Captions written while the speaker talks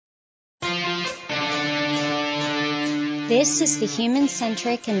This is the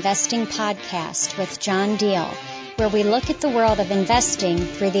Human-Centric Investing Podcast with John Deal, where we look at the world of investing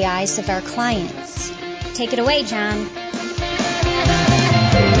through the eyes of our clients. Take it away, John.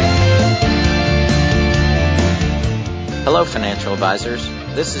 Hello, financial advisors.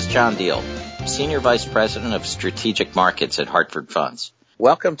 This is John Deal, Senior Vice President of Strategic Markets at Hartford Funds.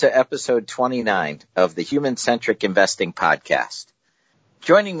 Welcome to episode 29 of the Human-Centric Investing Podcast.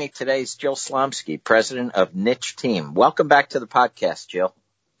 Joining me today is Jill Slomski, President of Niche Team. Welcome back to the podcast, Jill.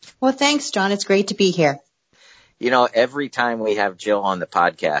 Well, thanks, John. It's great to be here. You know, every time we have Jill on the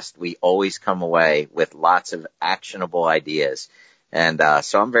podcast, we always come away with lots of actionable ideas. And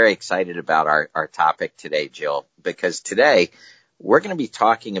so I'm very excited about our topic today, Jill, because today we're going to be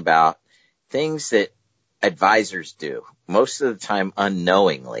talking about things that advisors do, most of the time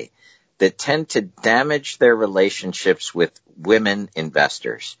unknowingly, that tend to damage their relationships with women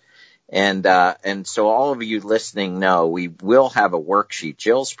investors. And so all of you listening know we will have a worksheet.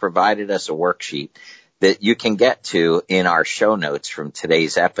 Jill's provided us a worksheet that you can get to in our show notes from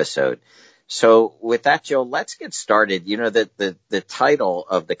today's episode. So with that, Jill, let's get started. You know, the title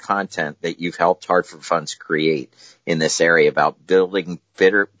of the content that you've helped Hartford Funds create in this area about building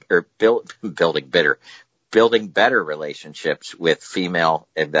better relationships with female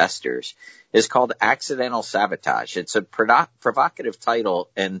investors is called Accidental Sabotage. It's a provocative title,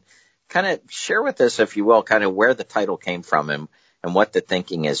 and kind of share with us, if you will, kind of where the title came from and what the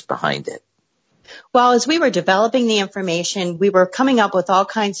thinking is behind it. Well, as we were developing the information, we were coming up with all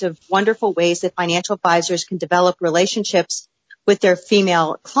kinds of wonderful ways that financial advisors can develop relationships with their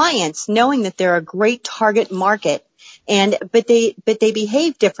female clients, knowing that they're a great target market. But they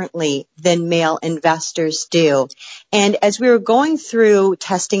behave differently than male investors do. And as we were going through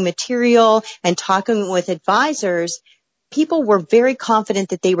testing material and talking with advisors, people were very confident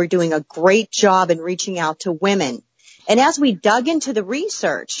that they were doing a great job in reaching out to women. And as we dug into the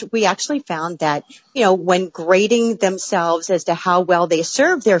research, we actually found that, when grading themselves as to how well they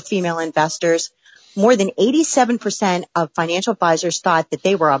serve their female investors, more than 87% of financial advisors thought that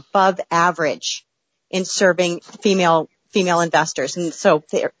they were above average in serving female investors. And so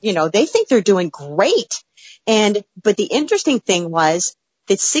they think they're doing great. But the interesting thing was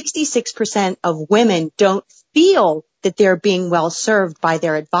that 66% of women don't feel that they're being well served by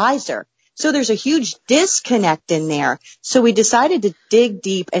their advisor. So there's a huge disconnect in there. So we decided to dig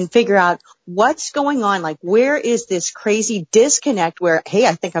deep and figure out what's going on. Like, where is this crazy disconnect where, hey,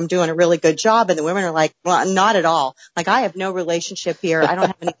 I think I'm doing a really good job. And the women are like, well, not at all. Like, I have no relationship here. I don't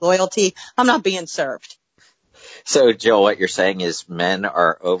have any loyalty. I'm not being served. So, Jill, what you're saying is men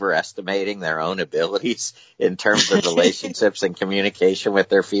are overestimating their own abilities in terms of relationships and communication with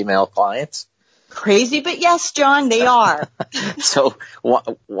their female clients? Crazy, but yes, John, they are. So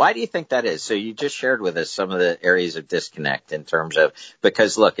why do you think that is? So you just shared with us some of the areas of disconnect in terms of,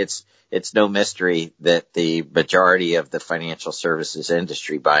 because look, it's no mystery that the majority of the financial services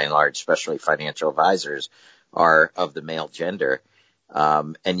industry, by and large, especially financial advisors, are of the male gender.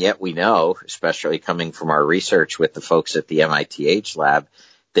 And yet we know, especially coming from our research with the folks at the MITH lab,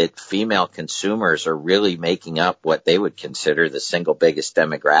 that female consumers are really making up what they would consider the single biggest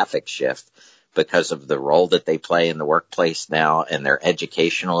demographic shift, because of the role that they play in the workplace now and their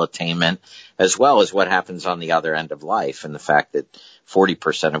educational attainment, as well as what happens on the other end of life, and the fact that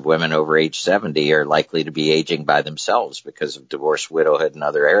 40% of women over age 70 are likely to be aging by themselves because of divorce, widowhood, and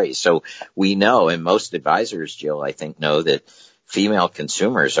other areas. So we know, and most advisors, Jill, I think, know that female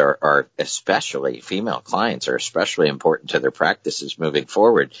consumers are especially, female clients are especially important to their practices moving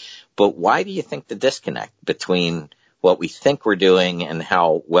forward. But why do you think the disconnect between what we think we're doing and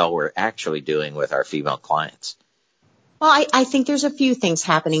how well we're actually doing with our female clients? Well, I think there's a few things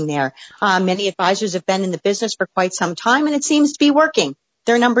happening there. Many advisors have been in the business for quite some time, and it seems to be working.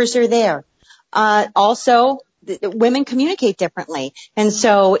 Their numbers are there. Also, women communicate differently. And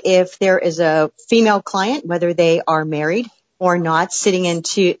so if there is a female client, whether they are married or not, sitting in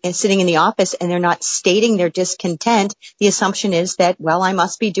the office and they're not stating their discontent, the assumption is that, well, I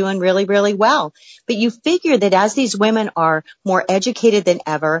must be doing really, really well. But you figure that as these women are more educated than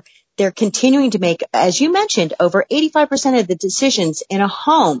ever, they're continuing to make, as you mentioned, over 85% of the decisions in a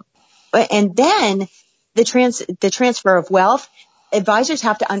home. And then the transfer of wealth, advisors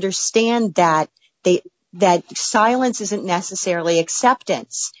have to understand that that silence isn't necessarily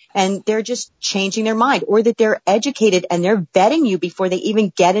acceptance, and they're just changing their mind, or that they're educated and they're vetting you before they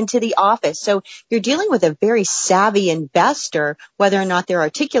even get into the office. So you're dealing with a very savvy investor, whether or not they're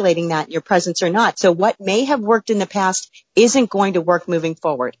articulating that in your presence or not. So what may have worked in the past isn't going to work moving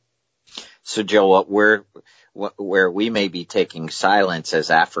forward. So, Jill, where we may be taking silence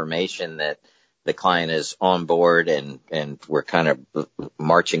as affirmation that the client is on board and we're kind of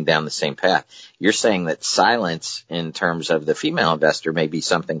marching down the same path. You're saying that silence in terms of the female investor may be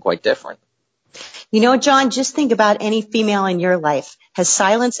something quite different. You know, John, just think about any female in your life. Has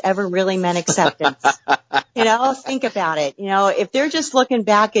silence ever really meant acceptance? Think about it. If they're just looking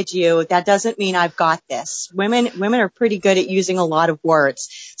back at you, that doesn't mean I've got this. Women are pretty good at using a lot of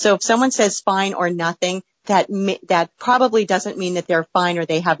words. So if someone says fine or nothing, that probably doesn't mean that they're fine or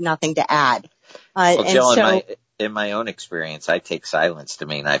they have nothing to add. Well, Jill, in my own experience, I take silence to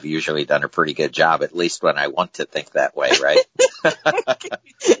mean I've usually done a pretty good job, at least when I want to think that way, right?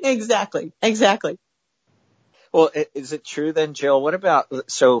 Exactly. Well, is it true then, Jill? What about,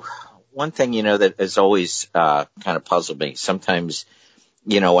 so one thing, that has always kind of puzzled me. Sometimes,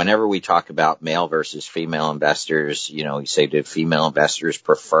 whenever we talk about male versus female investors, you say, do female investors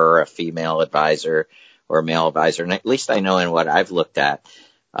prefer a female advisor or a male advisor? And at least I know in what I've looked at,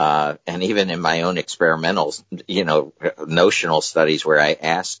 and even in my own experimental, notional studies where I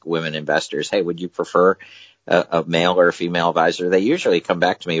ask women investors, hey, would you prefer a male or a female advisor? They usually come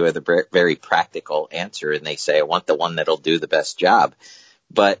back to me with a very practical answer, and they say, I want the one that'll do the best job.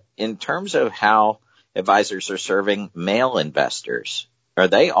 But in terms of how advisors are serving male investors, are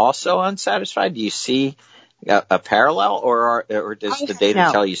they also unsatisfied? Do you see a parallel, or does the data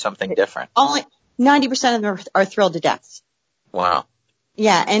tell you something different? Only 90% of them are thrilled to death. Wow.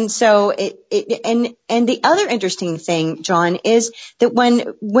 Yeah, and so and the other interesting thing, John, is that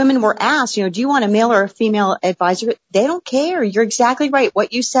when women were asked, do you want a male or a female advisor? They don't care. You're exactly right.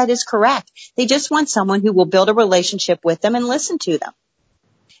 What you said is correct. They just want someone who will build a relationship with them and listen to them.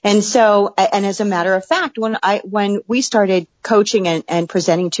 And so, and as a matter of fact, when we started coaching and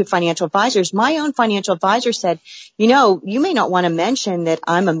presenting to financial advisors, my own financial advisor said, you may not want to mention that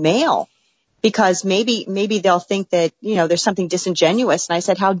I'm a male, because maybe they'll think that, there's something disingenuous. And I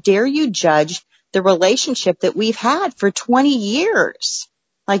said, how dare you judge the relationship that we've had for 20 years?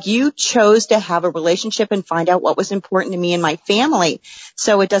 Like, you chose to have a relationship and find out what was important to me and my family.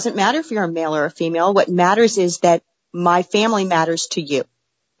 So it doesn't matter if you're a male or a female. What matters is that my family matters to you.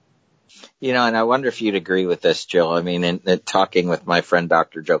 And I wonder if you'd agree with this, Jill. I mean, in talking with my friend,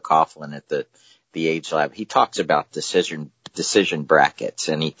 Dr. Joe Coughlin at the Age Lab, he talks about decision brackets.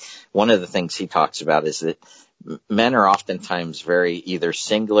 And one of the things he talks about is that men are oftentimes very either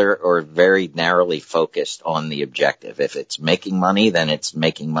singular or very narrowly focused on the objective. If it's making money, then it's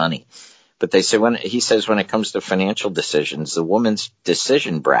making money. But he says when it comes to financial decisions, the woman's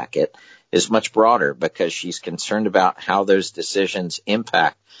decision bracket is much broader because she's concerned about how those decisions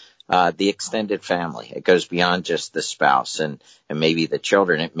impact the extended family. It goes beyond just the spouse and maybe the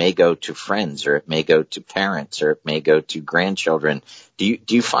children. It may go to friends, or it may go to parents, or it may go to grandchildren. Do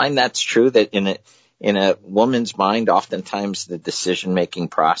you find that's true, that in a woman's mind, oftentimes the decision-making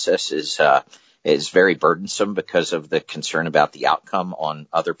process is very burdensome because of the concern about the outcome on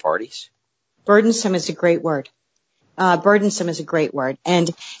other parties? Burdensome is a great word. Burdensome is a great word. And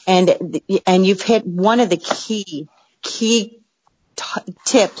you've hit one of the key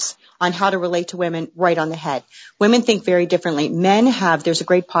tips on how to relate to women right on the head. Women think very differently. There's a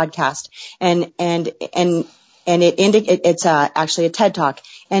great podcast and it's actually a TED Talk,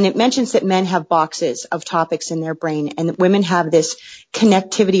 and it mentions that men have boxes of topics in their brain, and that women have this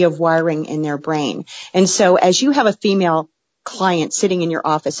connectivity of wiring in their brain. And so as you have a female client sitting in your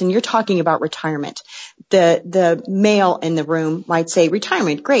office and you're talking about retirement, the male in the room might say,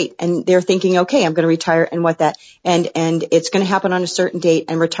 retirement, great. And they're thinking, okay, I'm going to retire and and it's going to happen on a certain date,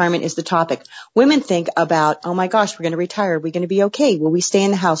 and retirement is the topic. Women think about, oh my gosh, we're going to retire. Are we going to be okay? Will we stay in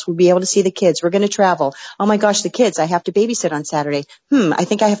the house? We'll be able to see the kids. We're going to travel. Oh my gosh, the kids, I have to babysit on Saturday. I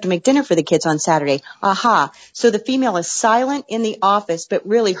think I have to make dinner for the kids on Saturday. Aha. So the female is silent in the office, but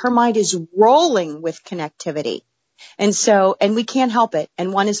really her mind is rolling with connectivity. And we can't help it.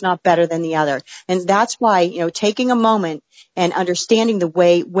 And one is not better than the other. And that's why, taking a moment and understanding the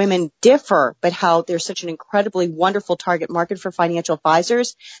way women differ, but how there's such an incredibly wonderful target market for financial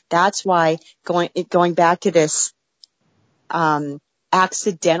advisors. That's why going back to this,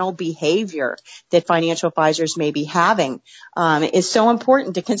 accidental behavior that financial advisors may be having, is so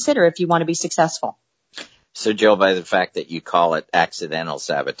important to consider if you want to be successful. So, Jill, by the fact that you call it accidental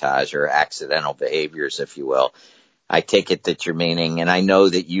sabotage or accidental behaviors, if you will, I take it that you're meaning, and I know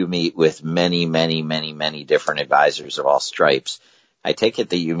that you meet with many, many, many, many different advisors of all stripes. I take it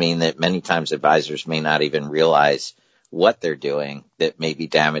that you mean that many times advisors may not even realize what they're doing that may be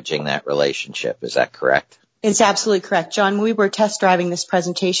damaging that relationship. Is that correct? It's absolutely correct. John, we were test driving this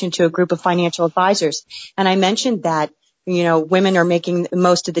presentation to a group of financial advisors, and I mentioned that women are making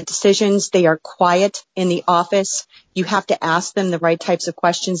most of the decisions. They are quiet in the office. You have to ask them the right types of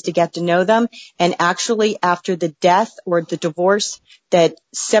questions to get to know them. And actually, after the death or the divorce, that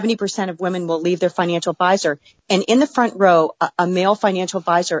 70% of women will leave their financial advisor. And in the front row, a male financial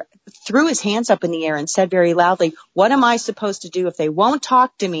advisor threw his hands up in the air and said very loudly, what am I supposed to do if they won't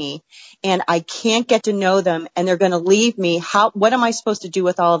talk to me and I can't get to know them and they're going to leave me? What am I supposed to do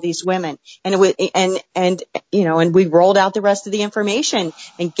with all of these women? And and we rolled out the rest of the information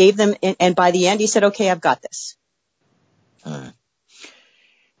and gave them, and by the end he said, okay, I've got this.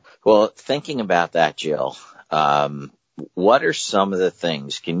 Well, thinking about that, Jill, what are some of the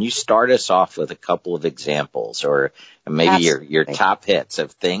things? Can you start us off with a couple of examples or maybe your top hits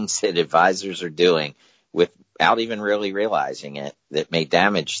of things that advisors are doing without even really realizing it that may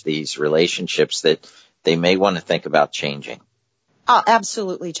damage these relationships that they may want to think about changing? Oh,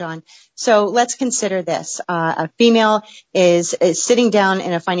 absolutely, John. So let's consider this. A female is sitting down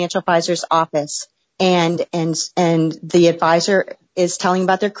in a financial advisor's office and the advisor is telling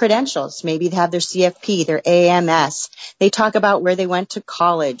about their credentials. Maybe they have their CFP, their AMS. They talk about where they went to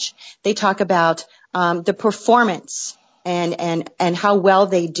college. They talk about the performance and how well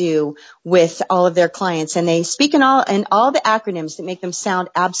they do with all of their clients. And they speak in all the acronyms that make them sound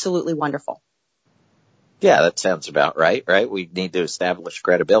absolutely wonderful. Yeah, that sounds about right? We need to establish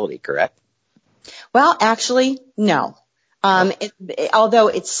credibility, correct? Well, actually, no. Although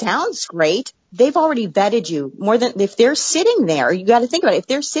it sounds great, they've already vetted you more than if they're sitting there. You got to think about it. If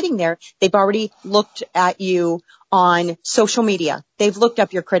they're sitting there, they've already looked at you on social media. They've looked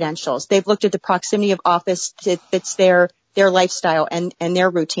up your credentials. They've looked at the proximity of office that fits their lifestyle and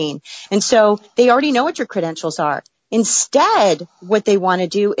their routine. And so they already know what your credentials are. Instead, what they want to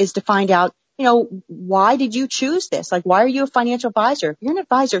do is to find out, why did you choose this? Like, why are you a financial advisor? If you're an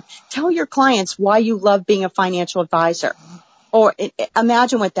advisor, tell your clients why you love being a financial advisor. Or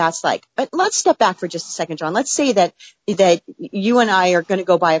imagine what that's like. But let's step back for just a second, John. Let's say that you and I are going to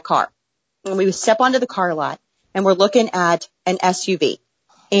go buy a car. And we step onto the car lot and we're looking at an SUV.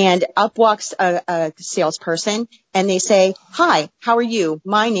 And up walks a salesperson and they say, hi, how are you?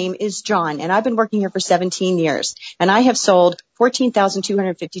 My name is John and I've been working here for 17 years and I have sold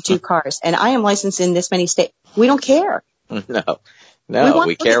 14,252 cars and I am licensed in this many states. We don't care. No,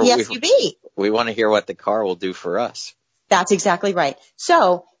 we care. The SUV. We want to hear what the car will do for us. That's exactly right.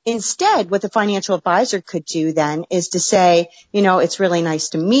 So instead, what the financial advisor could do then is to say, it's really nice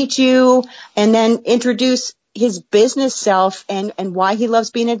to meet you and then introduce his business self and why he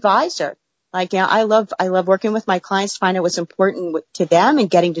loves being an advisor. Like, I love working with my clients to find out what's important to them and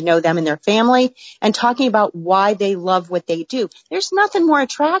getting to know them and their family and talking about why they love what they do. There's nothing more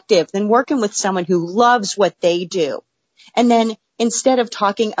attractive than working with someone who loves what they do. And then instead of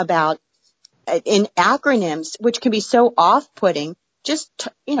talking about in acronyms, which can be so off-putting, just,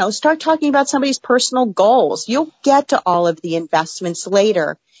 start talking about somebody's personal goals. You'll get to all of the investments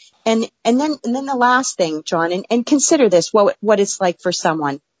later. And then the last thing, John, and consider this, what it's like for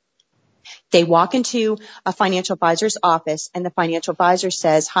someone. They walk into a financial advisor's office and the financial advisor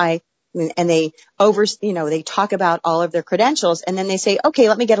says, hi, and they they talk about all of their credentials and then they say, okay,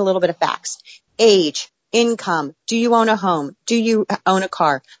 let me get a little bit of facts. Age, income, do you own a home? Do you own a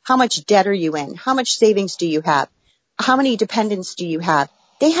car? How much debt are you in? How much savings do you have? How many dependents do you have?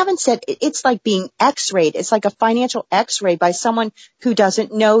 They haven't said, it's like being x-rayed. It's like a financial x-ray by someone who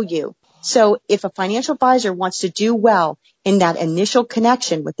doesn't know you. So if a financial advisor wants to do well in that initial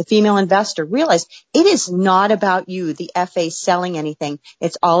connection with the female investor, realize it is not about you, the FA, selling anything.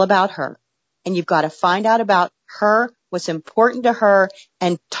 It's all about her. And you've got to find out about her, what's important to her,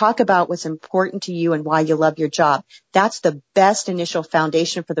 and talk about what's important to you and why you love your job. That's the best initial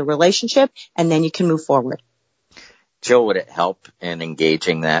foundation for the relationship, and then you can move forward. Jill, would it help in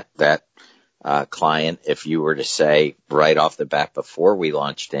engaging that client if you were to say right off the bat before we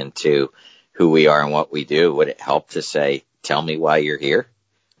launched into who we are and what we do, would it help to say, tell me why you're here?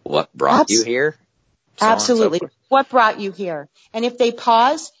 What brought you here? So absolutely. So what brought you here? And if they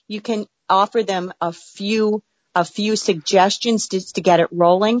pause, you can offer them a few suggestions to get it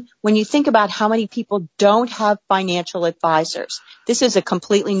rolling. When you think about how many people don't have financial advisors, this is a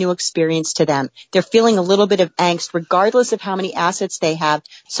completely new experience to them. They're feeling a little bit of angst regardless of how many assets they have.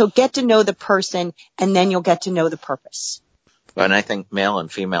 So get to know the person and then you'll get to know the purpose. And I think male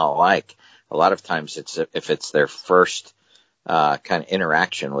and female alike, a lot of times if it's their first kind of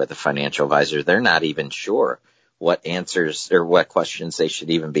interaction with a financial advisor, they're not even sure what answers or what questions they should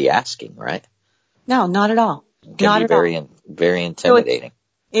even be asking, right? No, not at all. It can be very intimidating. So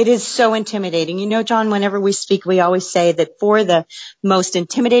it is so intimidating. John, whenever we speak, we always say that four of the most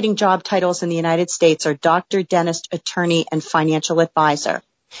intimidating job titles in the United States are doctor, dentist, attorney, and financial advisor.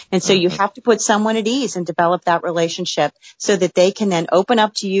 And so you have to put someone at ease and develop that relationship so that they can then open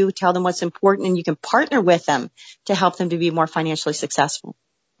up to you, tell them what's important, and you can partner with them to help them to be more financially successful.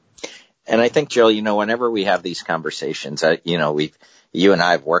 And I think, Jill, whenever we have these conversations, you and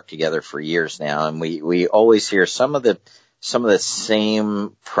I have worked together for years now, and we always hear some of the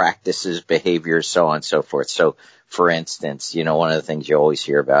same practices, behaviors, so on and so forth. So, for instance, one of the things you always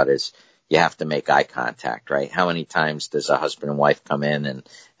hear about is you have to make eye contact, right? How many times does a husband and wife come in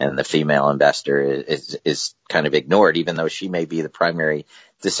and the female investor is kind of ignored, even though she may be the primary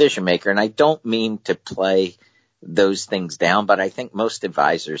decision maker? And I don't mean to play those things down, but I think most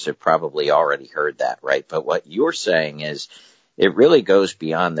advisors have probably already heard that, right? But what you're saying is it really goes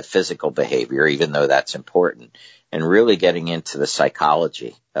beyond the physical behavior, even though that's important, and really getting into the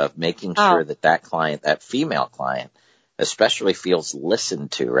psychology of making sure that client, that female client, especially feels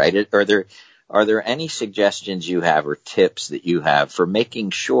listened to, right? Are there any suggestions you have or tips that you have for making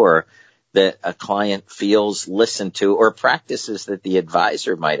sure that a client feels listened to, or practices that the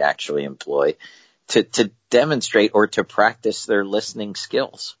advisor might actually employ to demonstrate or to practice their listening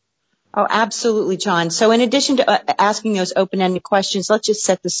skills? Oh, absolutely, John. So in addition to asking those open-ended questions, let's just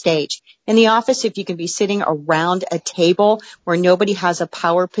set the stage. In the office, if you can be sitting around a table where nobody has a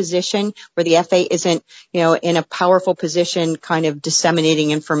power position, where the FA isn't, in a powerful position kind of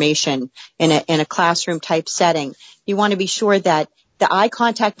disseminating information in a classroom type setting, you want to be sure that the eye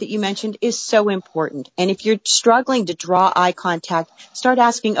contact that you mentioned is so important. And if you're struggling to draw eye contact, start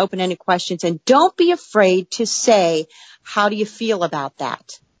asking open-ended questions, and don't be afraid to say, how do you feel about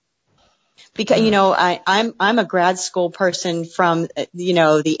that? Because, I'm a grad school person from,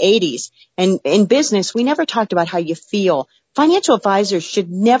 the 80s. And in business, we never talked about how you feel. Financial advisors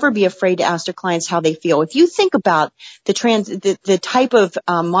should never be afraid to ask their clients how they feel. If you think about the type of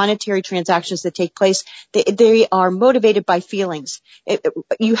monetary transactions that take place, they are motivated by feelings.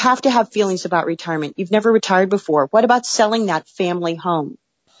 You have to have feelings about retirement. You've never retired before. What about selling that family home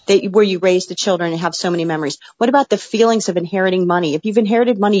where you raise the children and have so many memories? What about the feelings of inheriting money? If you've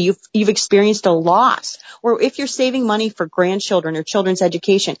inherited money, you've experienced a loss. Or if you're saving money for grandchildren or children's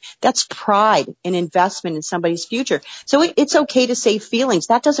education, that's pride and investment in somebody's future. So it's okay to say feelings.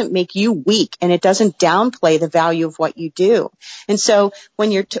 That doesn't make you weak, and it doesn't downplay the value of what you do. And so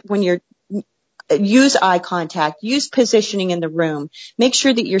when you're use eye contact, use positioning in the room. Make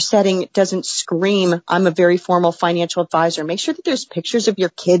sure that your setting doesn't scream, I'm a very formal financial advisor. Make sure that there's pictures of your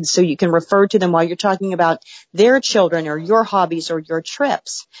kids so you can refer to them while you're talking about their children or your hobbies or your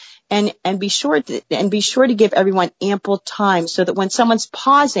trips. And be sure to give everyone ample time so that when someone's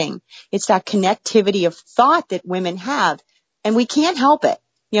pausing, it's that connectivity of thought that women have. And we can't help it.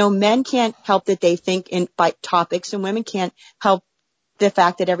 Men can't help that they think in topics, and women can't help the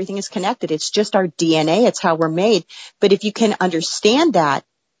fact that everything is connected. It's just our DNA. It's how we're made. But if you can understand that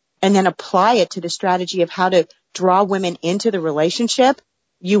and then apply it to the strategy of how to draw women into the relationship,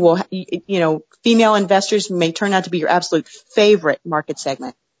 you will, female investors may turn out to be your absolute favorite market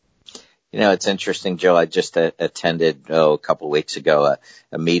segment. It's interesting, Joe. I just attended a couple of weeks ago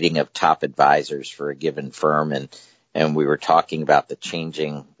a meeting of top advisors for a given firm, and we were talking about the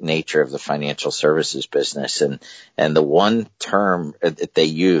changing nature of the financial services business. And the one term that they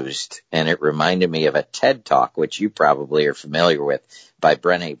used, and it reminded me of a TED Talk, which you probably are familiar with, by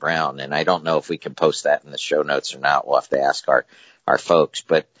Brené Brown. And I don't know if we can post that in the show notes or not. We'll have to ask our folks.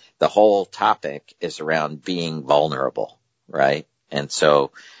 But the whole topic is around being vulnerable, right? And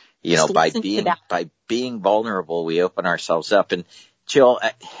so, by being vulnerable, we open ourselves up. And Jill,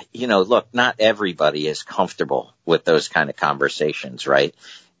 look, not everybody is comfortable with those kind of conversations, right?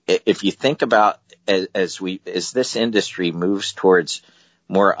 If you think about as this industry moves towards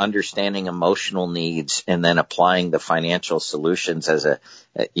more understanding emotional needs and then applying the financial solutions as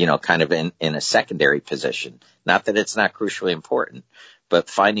kind of in a secondary position, not that it's not crucially important, but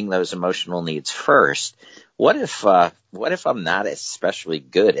finding those emotional needs first. What if I'm not especially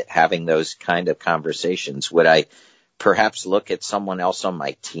good at having those kind of conversations? Would I perhaps look at someone else on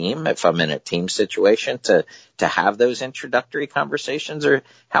my team if I'm in a team situation to have those introductory conversations, or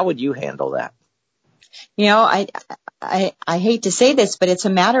how would you handle that? I hate to say this, but it's a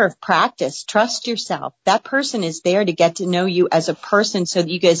matter of practice. Trust yourself. That person is there to get to know you as a person so that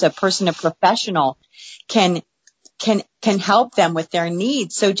you as a person, a professional, can help them with their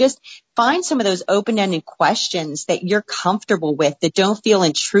needs. So just find some of those open-ended questions that you're comfortable with, that don't feel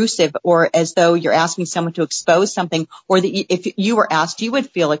intrusive or as though you're asking someone to expose something, or that if you were asked, you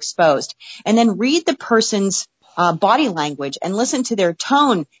would feel exposed. And then read the person's body language and listen to their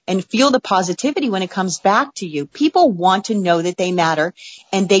tone and feel the positivity when it comes back to you. People want to know that they matter,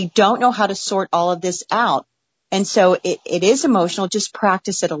 and they don't know how to sort all of this out. And so it is emotional. Just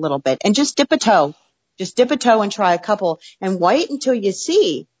practice it a little bit and just dip a toe. Just dip a toe and try a couple and wait until you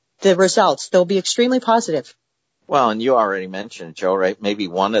see the results. They'll be extremely positive. Well, and you already mentioned, Joe, right? Maybe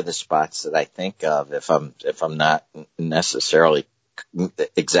one of the spots that I think of if I'm not necessarily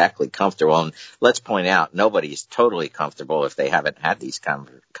exactly comfortable. And let's point out, nobody's totally comfortable if they haven't had these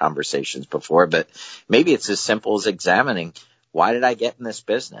conversations before, but maybe it's as simple as examining, why did I get in this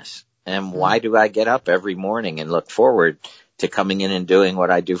business? And why do I get up every morning and look forward to coming in and doing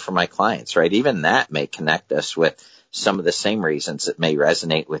what I do for my clients, right? Even that may connect us with some of the same reasons that may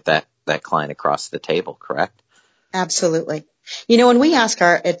resonate with that client across the table, correct? Absolutely. When we ask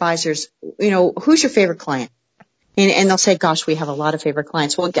our advisors, who's your favorite client? And they'll say, gosh, we have a lot of favorite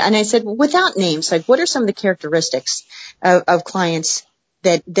clients. Well, and I said, well, without names, like what are some of the characteristics of clients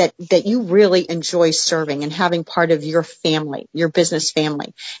that you really enjoy serving and having part of your family, your business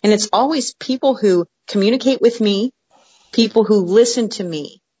family? And it's always people who communicate with me, people who listen to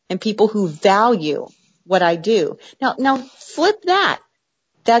me, and people who value what I do. Now flip that.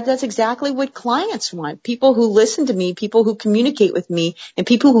 That's exactly what clients want. People who listen to me, people who communicate with me, and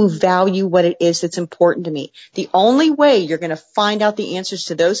people who value what it is that's important to me. The only way you're going to find out the answers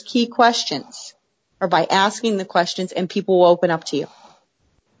to those key questions are by asking the questions, and people will open up to you.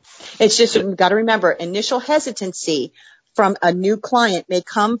 It's just, you've got to remember, initial hesitancy from a new client may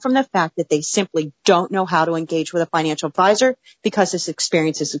come from the fact that they simply don't know how to engage with a financial advisor because this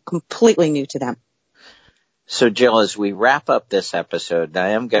experience is completely new to them. So, Jill, as we wrap up this episode, I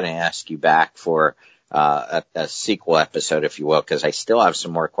am going to ask you back for a sequel episode, if you will, because I still have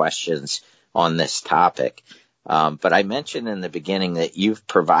some more questions on this topic. But I mentioned in the beginning that you've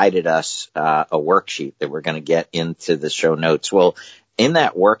provided us a worksheet that we're going to get into the show notes. Well, in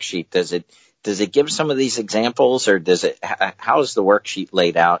that worksheet, does it give some of these examples, or how is the worksheet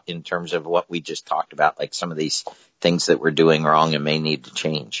laid out in terms of what we just talked about, like some of these things that we're doing wrong and may need to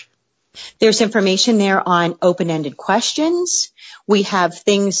change? There's information there on open-ended questions. We have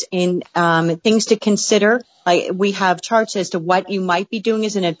things things to consider. Like we have charts as to what you might be doing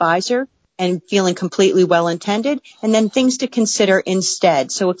as an advisor and feeling completely well-intended, and then things to consider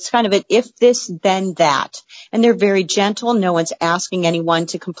instead. So it's kind of an if this, then that. And they're very gentle. No one's asking anyone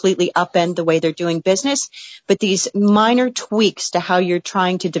to completely upend the way they're doing business, but these minor tweaks to how you're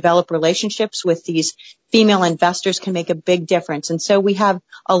trying to develop relationships with these female investors can make a big difference. And so we have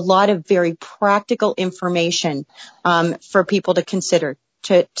a lot of very practical information for people to consider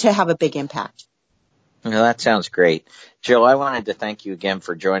to have a big impact. Well, that sounds great. Jill, I wanted to thank you again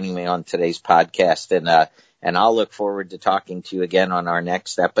for joining me on today's podcast, and I'll look forward to talking to you again on our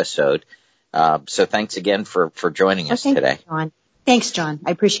next episode. So thanks again for joining us today. John. Thanks, John.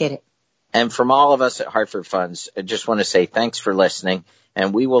 I appreciate it. And from all of us at Hartford Funds, I just want to say thanks for listening,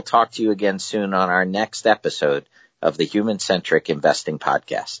 and we will talk to you again soon on our next episode of the Human-Centric Investing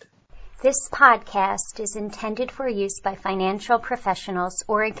Podcast. This podcast is intended for use by financial professionals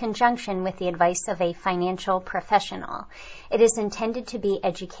or in conjunction with the advice of a financial professional. It is intended to be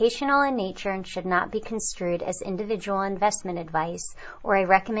educational in nature and should not be construed as individual investment advice or a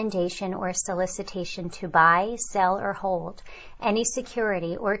recommendation or solicitation to buy, sell, or hold any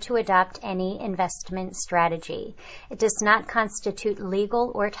security or to adopt any investment strategy. It does not constitute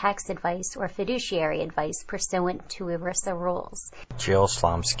legal or tax advice or fiduciary advice pursuant to ERISA rules. Jill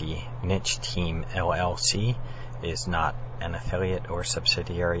Slomski, Niche Team LLC, is not an affiliate or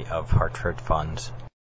subsidiary of Hartford Funds.